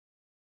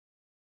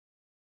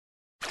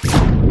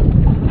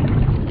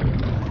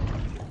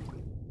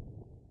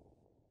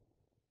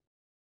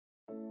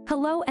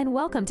Hello and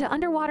welcome to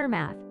Underwater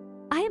Math.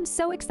 I am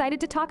so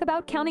excited to talk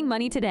about counting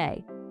money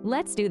today.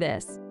 Let's do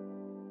this.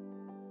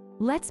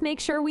 Let's make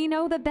sure we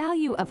know the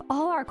value of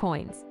all our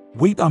coins.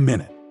 Wait a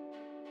minute.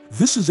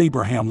 This is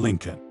Abraham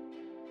Lincoln.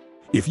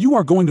 If you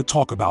are going to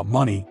talk about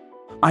money,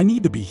 I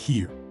need to be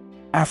here.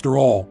 After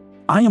all,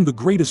 I am the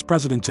greatest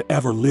president to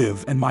ever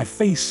live and my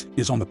face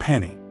is on the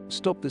penny.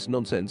 Stop this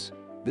nonsense.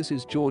 This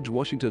is George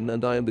Washington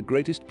and I am the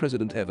greatest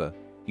president ever.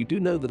 You do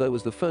know that I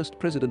was the first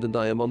president and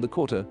I am on the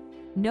quarter.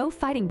 No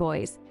fighting,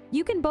 boys.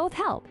 You can both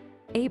help.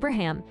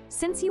 Abraham,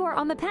 since you are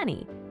on the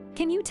penny,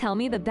 can you tell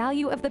me the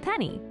value of the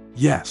penny?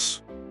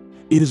 Yes.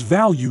 It is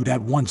valued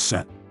at 1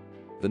 cent.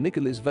 The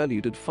nickel is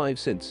valued at 5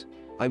 cents.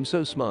 I'm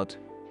so smart.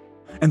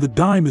 And the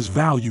dime is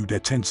valued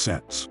at 10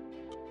 cents.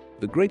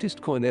 The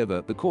greatest coin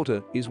ever, the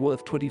quarter, is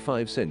worth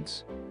 25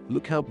 cents.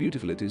 Look how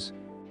beautiful it is.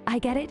 I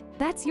get it.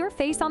 That's your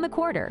face on the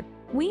quarter.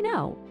 We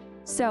know.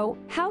 So,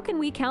 how can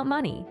we count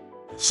money?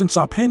 Since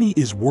our penny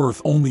is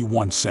worth only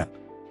 1 cent,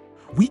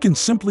 we can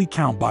simply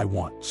count by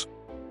ones.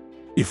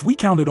 If we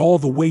counted all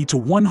the way to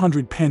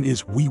 100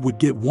 pennies, we would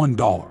get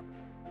 $1.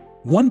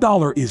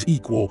 $1 is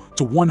equal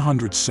to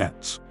 100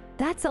 cents.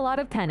 That's a lot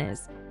of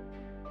pennies.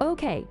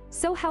 Okay,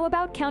 so how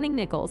about counting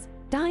nickels,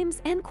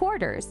 dimes, and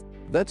quarters?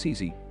 That's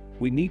easy.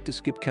 We need to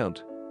skip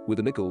count. With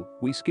a nickel,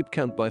 we skip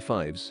count by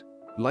fives.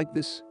 Like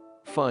this.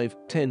 5,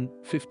 10,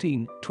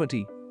 15,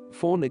 20.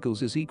 4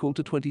 nickels is equal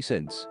to 20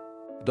 cents.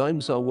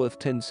 Dimes are worth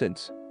 10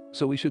 cents,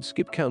 so we should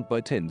skip count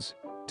by tens.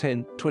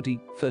 10,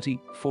 20,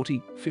 30,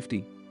 40,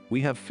 50.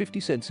 We have 50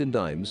 cents in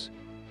dimes.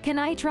 Can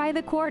I try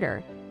the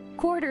quarter?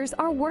 Quarters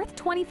are worth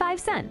 25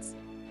 cents.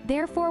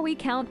 Therefore, we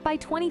count by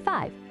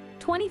 25.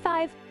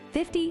 25,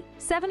 50,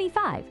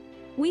 75.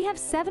 We have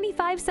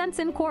 75 cents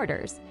in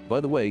quarters. By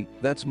the way,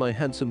 that's my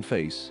handsome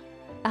face.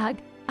 Ugh,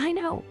 I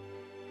know.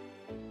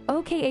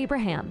 Okay,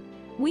 Abraham.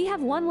 We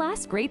have one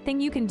last great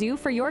thing you can do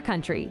for your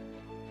country.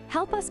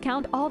 Help us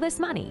count all this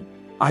money.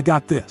 I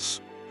got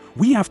this.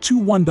 We have 2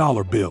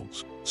 $1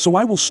 bills, so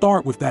I will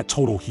start with that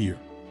total here.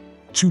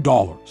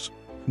 $2.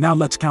 Now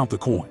let's count the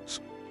coins.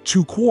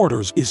 2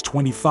 quarters is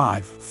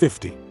 25,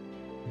 50.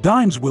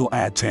 Dimes will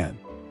add 10,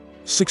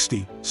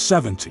 60,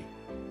 70.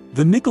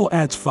 The nickel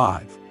adds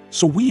 5,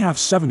 so we have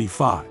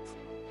 75.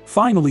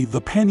 Finally,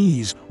 the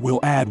pennies will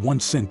add 1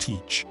 cent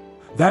each.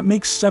 That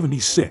makes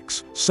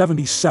 76,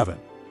 77.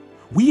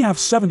 We have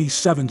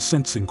 77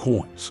 cents in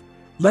coins.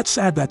 Let's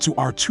add that to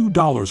our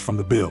 $2 from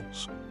the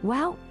bills.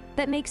 Wow,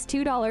 that makes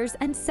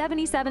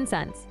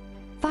 $2.77.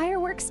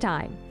 Fireworks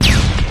time.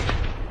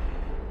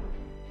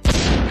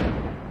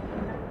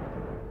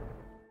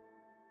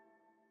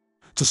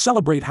 To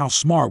celebrate how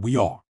smart we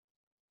are,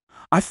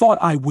 I thought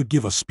I would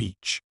give a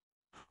speech.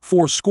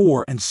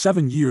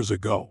 47 years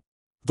ago,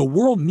 the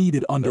world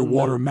needed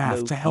underwater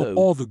math to help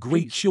all the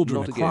great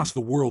children across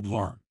the world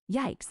learn.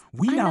 Yikes.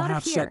 We I'm now out of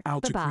have here. set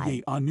out to Bye-bye.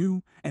 create a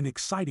new and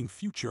exciting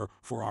future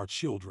for our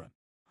children.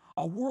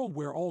 A world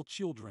where all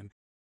children